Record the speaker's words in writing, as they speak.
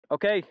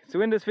Okay,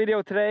 so in this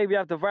video today we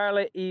have the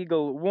Varla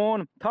Eagle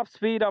One, top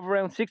speed of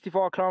around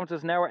 64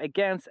 kilometers an hour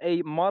against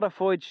a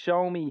modified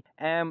Xiaomi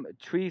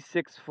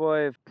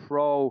M365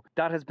 Pro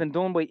that has been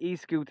done by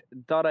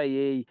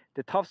escoot.ie.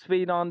 The top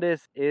speed on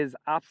this is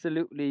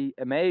absolutely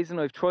amazing.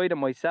 I've tried it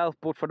myself,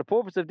 but for the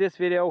purpose of this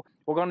video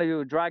we're going to do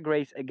a drag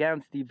race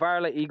against the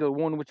Varla Eagle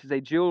One, which is a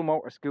dual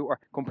motor scooter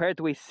compared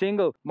to a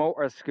single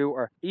motor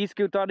scooter.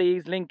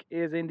 escoot.ie's link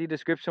is in the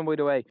description, by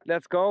the way.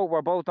 Let's go.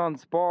 We're both on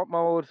sport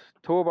mode,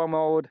 turbo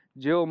mode,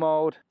 dual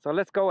mode. So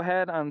let's go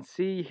ahead and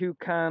see who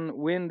can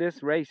win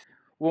this race.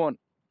 1,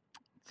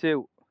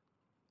 2,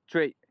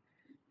 3.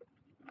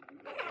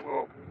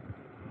 Whoa.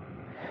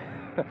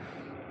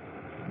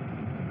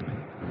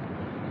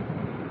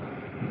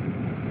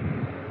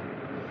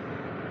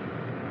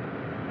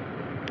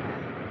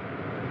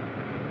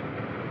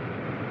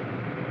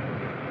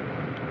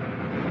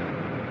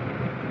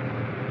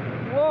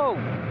 Whoa!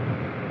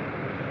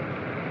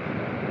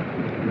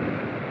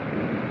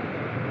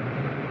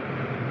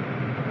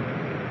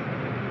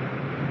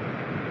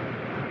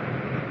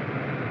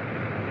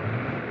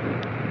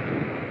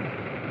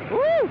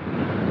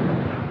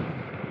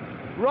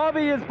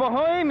 Robbie is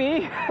behind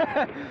me,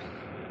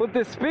 but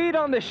the speed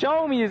on the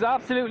Xiaomi is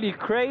absolutely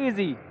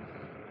crazy.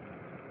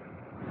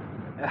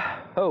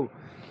 Oh.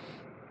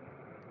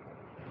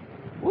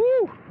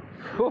 Woo!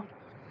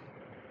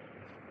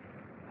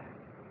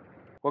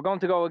 We're going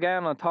to go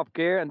again on top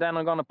gear, and then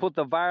I'm going to put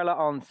the Varla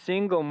on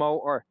single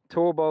motor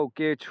turbo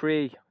gear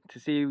 3 to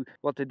see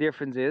what the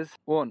difference is.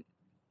 1,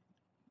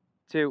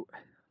 2,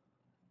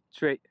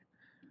 3.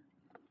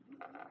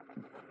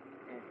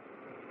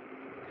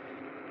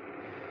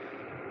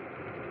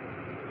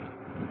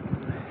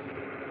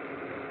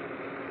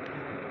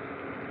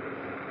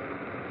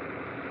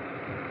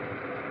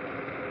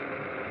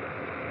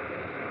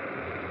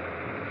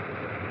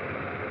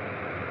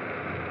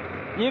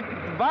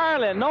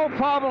 Varla, no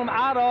problem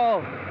at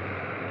all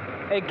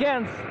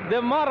against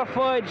the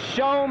modified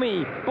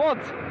Xiaomi, but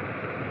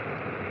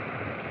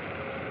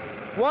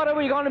what are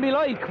we going to be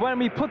like when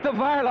we put the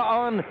Varla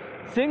on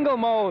single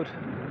mode?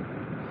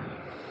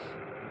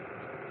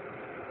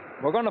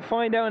 We're going to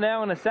find out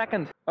now in a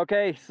second.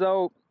 Okay,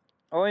 so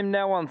I'm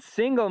now on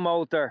single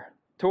motor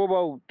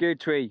turbo gear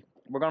 3.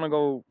 We're going to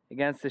go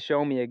against the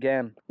Xiaomi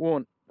again.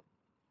 1,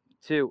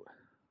 2,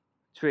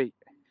 3.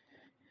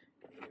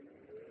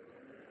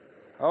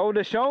 Oh,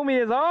 the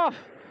Xiaomi is off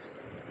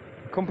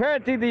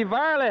compared to the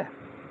Varla.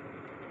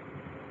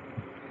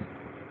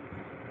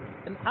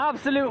 An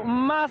absolute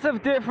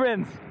massive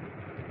difference.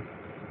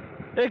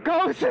 It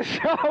goes to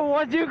show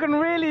what you can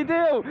really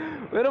do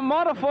with a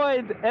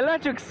modified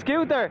electric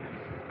scooter.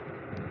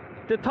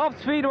 The top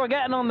speed we're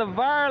getting on the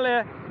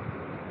Varla,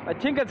 I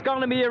think it's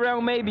going to be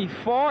around maybe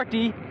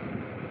 40.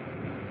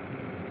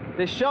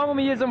 The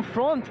Xiaomi is in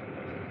front.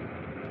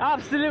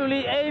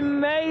 Absolutely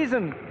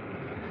amazing.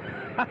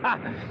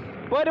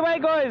 By the way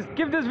guys,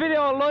 give this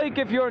video a like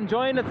if you're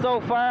enjoying it so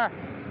far.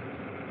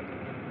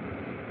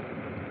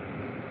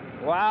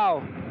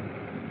 Wow,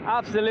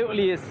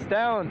 absolutely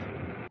astounding.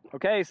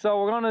 Okay,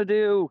 so we're gonna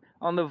do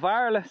on the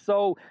Varla.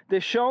 So the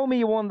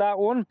Xiaomi won that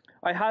one.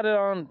 I had it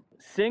on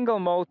single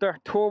motor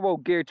turbo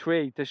gear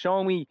 3. The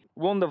Xiaomi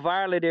won the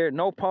Varla there,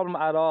 no problem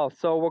at all.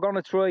 So we're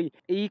gonna try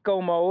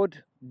eco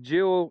mode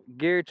dual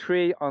gear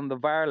 3 on the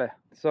Varla.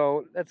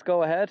 So let's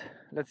go ahead,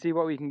 let's see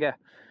what we can get.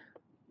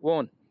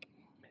 1,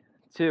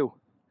 2,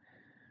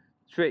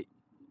 3.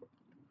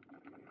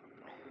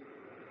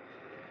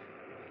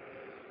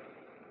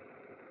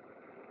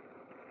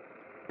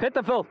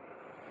 Pitiful.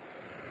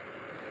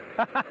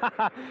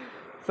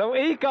 So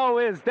eco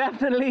is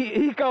definitely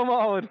eco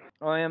mode.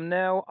 I am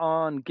now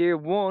on gear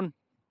 1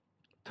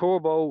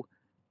 turbo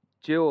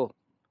dual,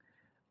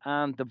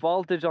 and the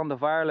voltage on the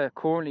Varla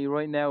currently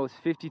right now is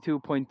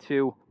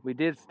 52.2. We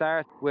did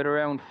start with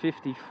around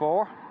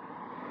 54.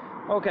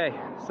 Okay,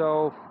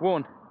 so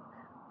 1,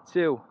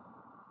 2,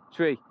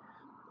 3.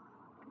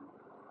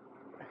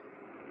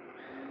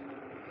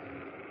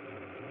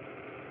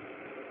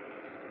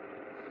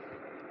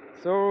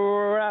 So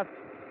we're at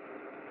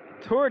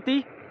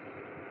 30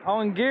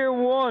 on gear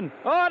 1.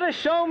 Oh, the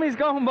Xiaomi's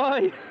going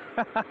by.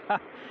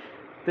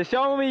 The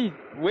Xiaomi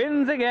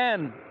wins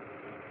again.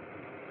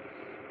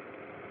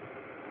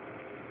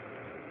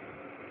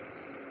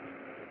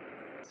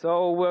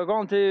 So we're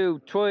going to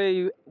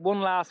try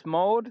one last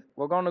mode.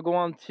 We're going to go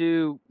on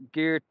to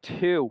gear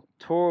 2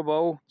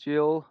 turbo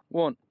dual.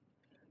 1,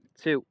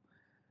 2,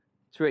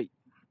 3.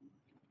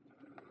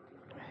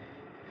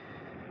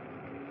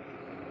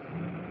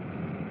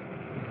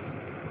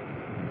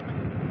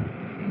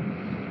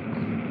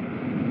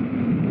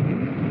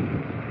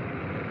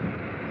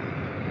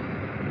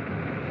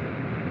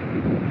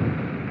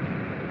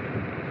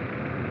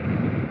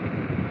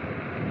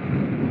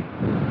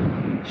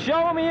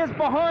 Xiaomi is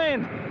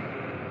behind.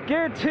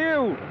 Gear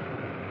 2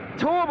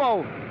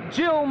 turbo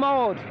dual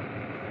mode.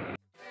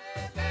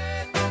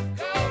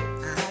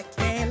 I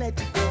can't let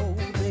you go,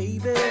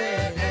 baby.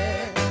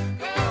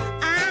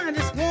 I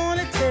just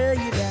wanna tell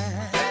you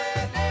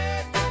that.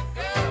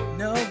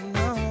 No,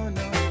 no, no,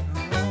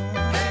 no.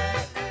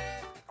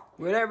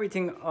 with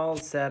everything all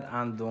said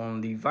and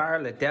done, the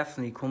Varla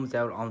definitely comes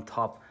out on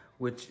top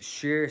with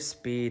sheer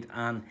speed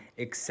and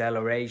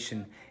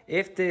acceleration.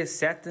 If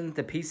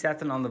the P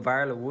setting on the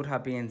Varla would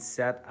have been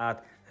set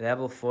at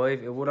level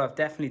 5, it would have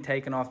definitely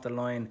taken off the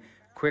line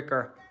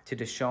quicker to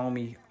the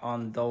Xiaomi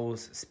on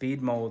those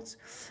speed modes.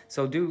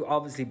 So do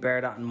obviously bear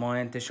that in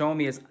mind. The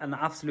Xiaomi is an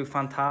absolute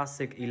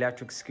fantastic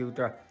electric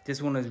scooter. This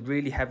one is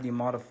really heavily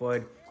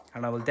modified,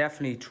 and I will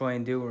definitely try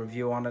and do a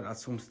review on it at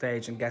some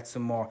stage and get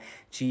some more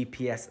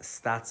GPS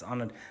stats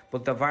on it.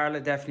 But the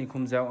Varla definitely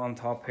comes out on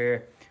top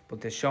here. But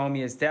the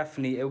Xiaomi is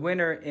definitely a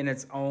winner in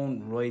its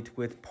own right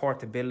with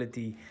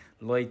portability,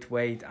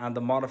 lightweight, and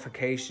the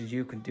modifications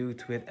you can do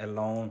to it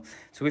alone.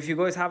 So if you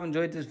guys have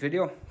enjoyed this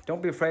video,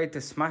 don't be afraid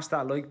to smash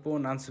that like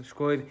button and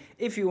subscribe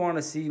if you want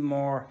to see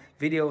more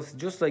videos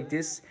just like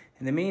this.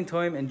 In the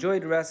meantime, enjoy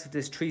the rest of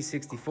this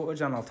 360 footage,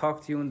 and I'll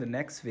talk to you in the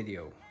next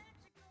video.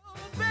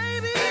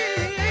 Baby,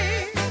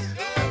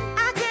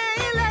 I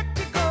can't let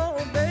you go,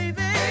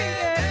 baby,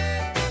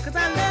 'cause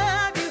I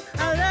love you,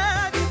 I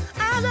love you,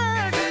 I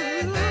love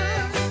you.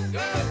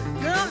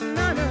 No,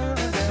 no, no.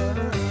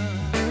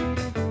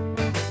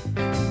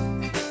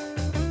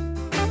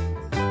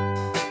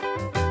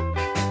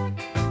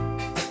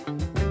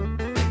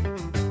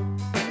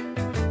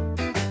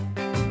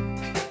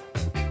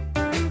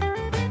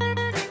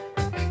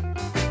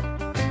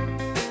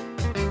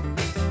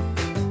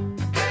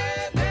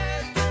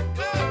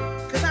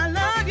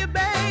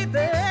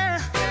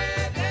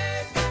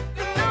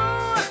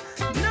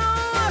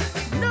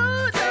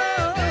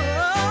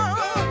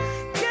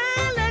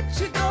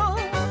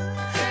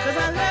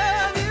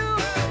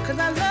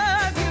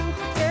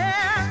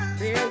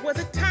 Was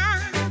a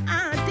time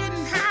I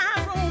didn't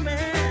have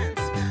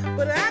romance,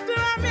 but after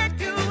I met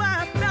you